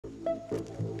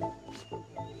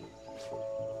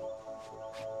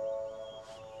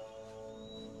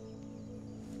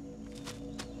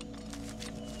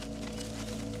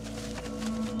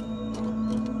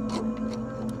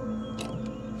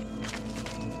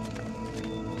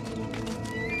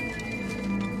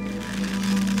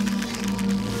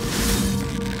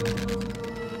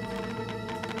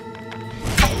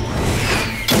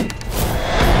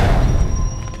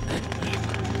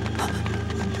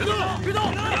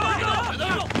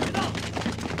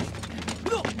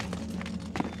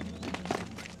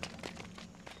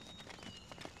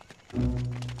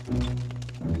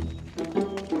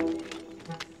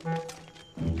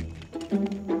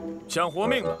想活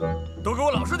命的，都给我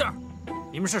老实点！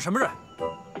你们是什么人？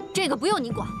这个不用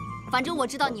你管，反正我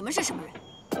知道你们是什么人。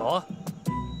走啊，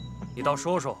你倒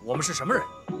说说我们是什么人？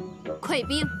溃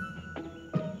兵，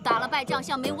打了败仗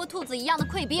像没窝兔子一样的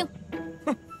溃兵。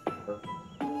哼，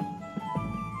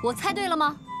我猜对了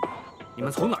吗？你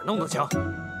们从哪儿弄的枪？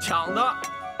抢的。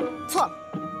错了，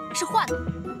是换的。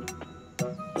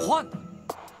换的？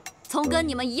从跟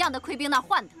你们一样的溃兵那儿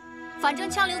换的。反正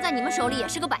枪留在你们手里也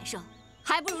是个摆设。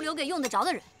 还不如留给用得着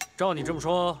的人。照你这么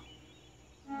说，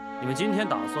你们今天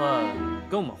打算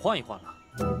跟我们换一换了？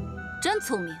真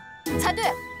聪明，猜对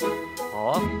了。好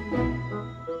啊。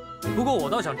不过我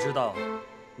倒想知道，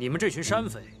你们这群山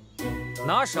匪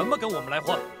拿什么跟我们来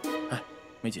换？哎，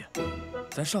梅姐，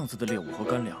咱上次的猎物和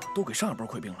干粮都给上一波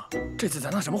溃兵了，这次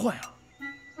咱拿什么换呀？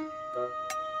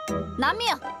拿命！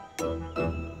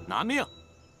拿命！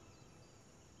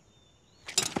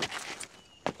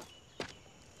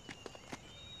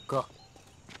 哥，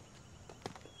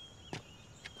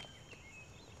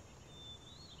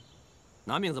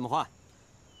拿命怎么换？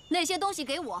那些东西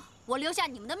给我，我留下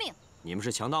你们的命。你们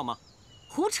是强盗吗？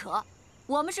胡扯！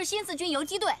我们是新四军游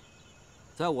击队。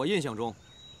在我印象中，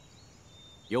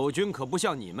友军可不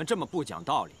像你们这么不讲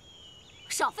道理。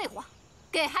少废话，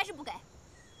给还是不给？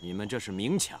你们这是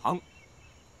明抢。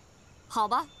好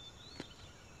吧，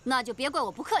那就别怪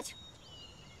我不客气了。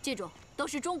记住，都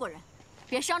是中国人，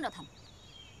别伤着他们。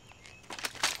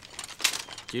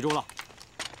 记住了，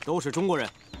都是中国人，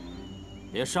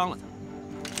别伤了他。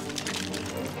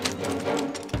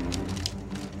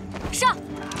上！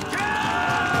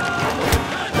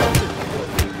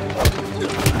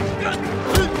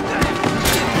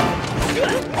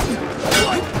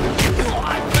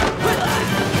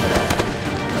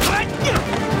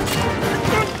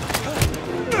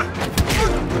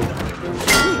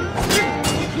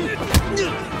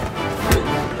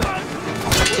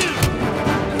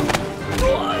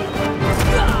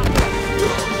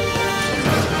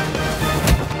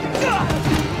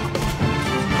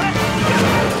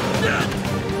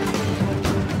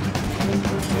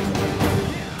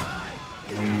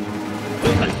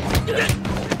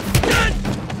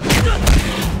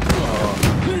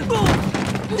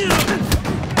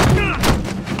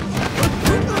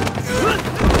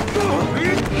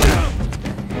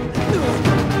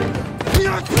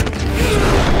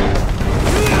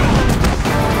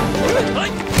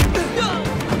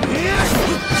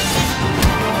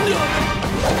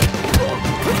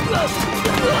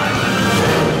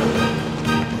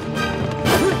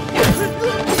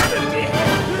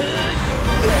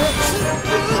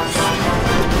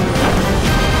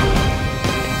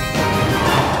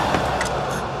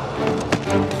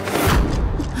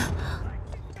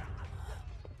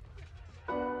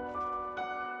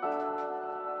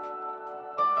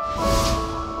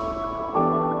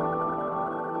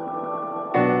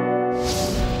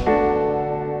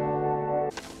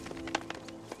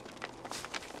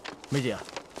梅姐，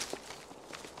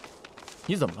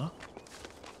你怎么了？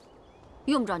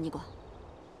用不着你管。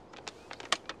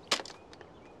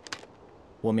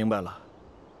我明白了，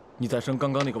你在生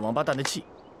刚刚那个王八蛋的气，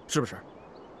是不是？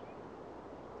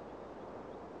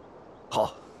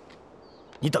好，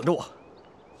你等着我。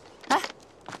哎，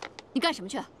你干什么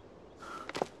去？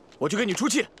我去给你出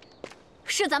气。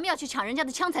是咱们要去抢人家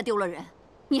的枪才丢了人，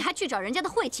你还去找人家的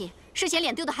晦气，是嫌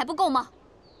脸丢的还不够吗？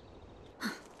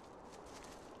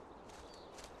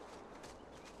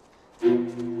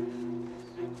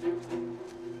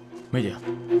 梅姐，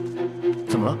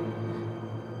怎么了？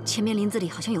前面林子里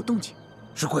好像有动静，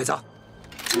是鬼子。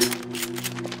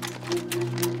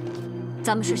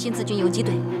咱们是新四军游击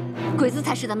队，鬼子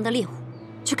才是咱们的猎物，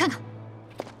去看看。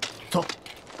走。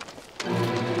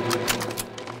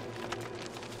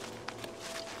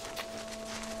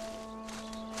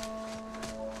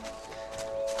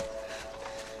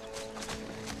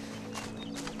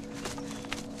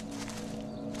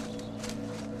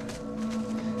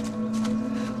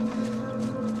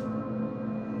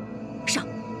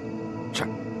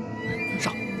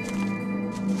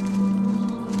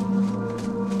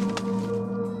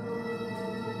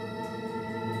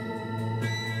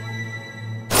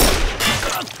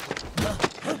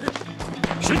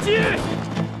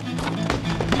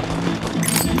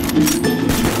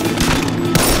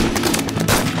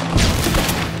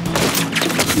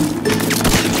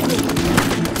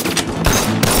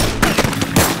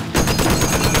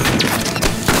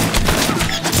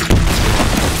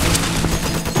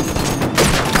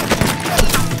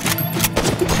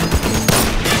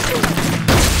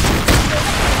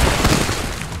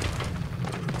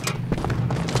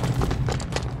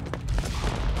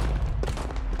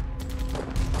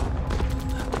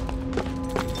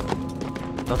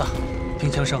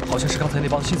枪声好像是刚才那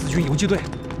帮新四军游击队，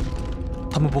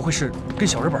他们不会是跟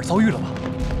小日本遭遇了吧？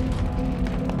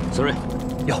孙瑞，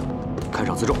有，看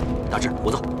上辎重，大志，胡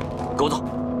子，跟我走。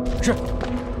是。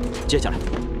接下来，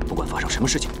不管发生什么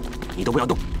事情，你都不要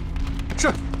动。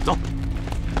是。走。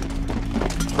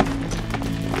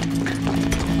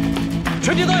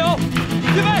全体都有，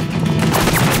预备。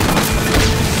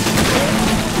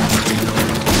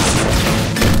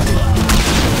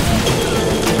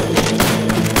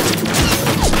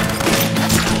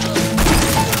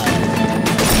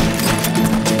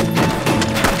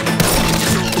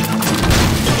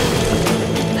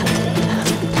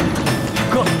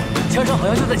 枪声好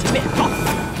像就在前面，走，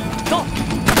走。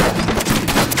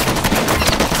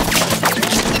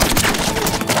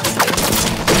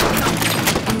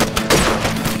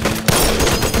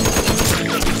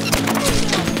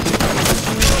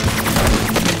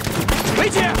梅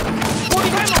姐，火力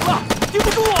太猛了，顶不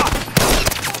住啊！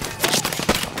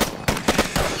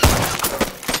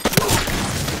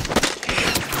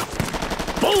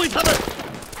包围他们，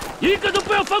一个都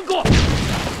不要放过！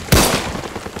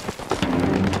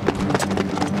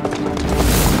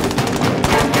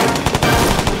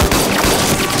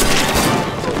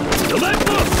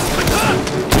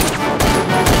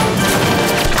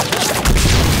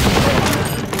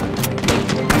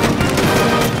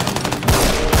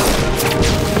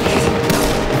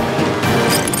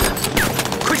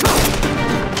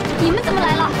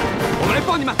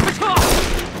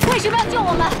 为什么要救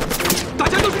我们？大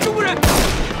家都是中国人。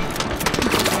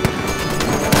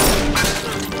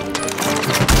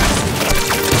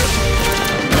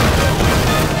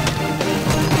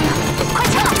快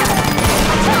撤！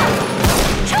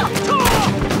撤！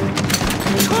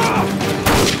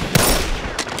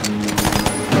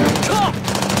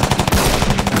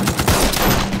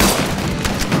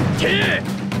停！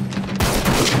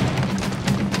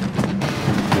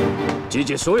集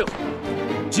结所有，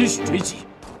继续追击。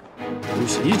 不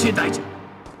惜一切代价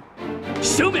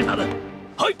消灭他们！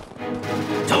嘿，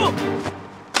走！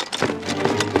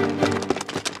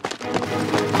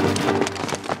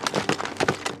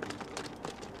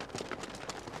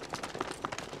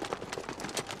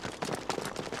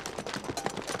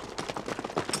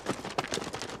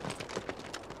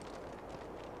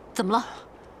怎么了？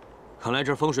看来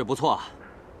这风水不错啊。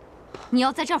你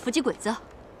要在这儿伏击鬼子？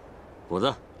虎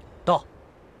子，到，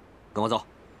跟我走。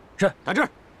是，大志。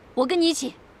 我跟你一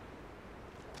起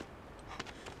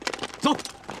走。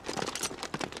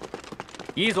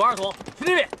一组、二组去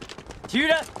那边，其余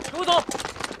人跟我走。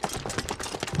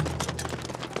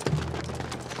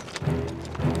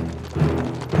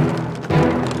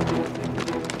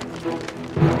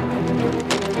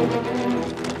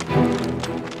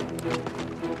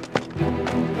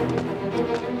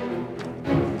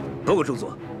报告中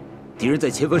佐，敌人在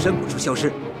前方山谷处消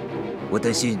失，我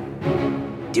担心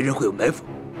敌人会有埋伏。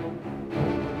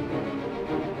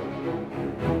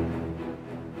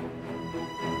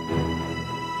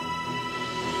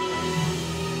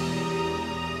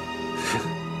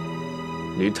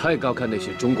 你太高看那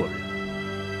些中国人了，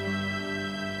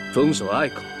封锁隘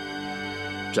口，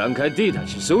展开地毯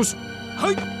式搜索。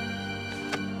嘿，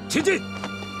前进！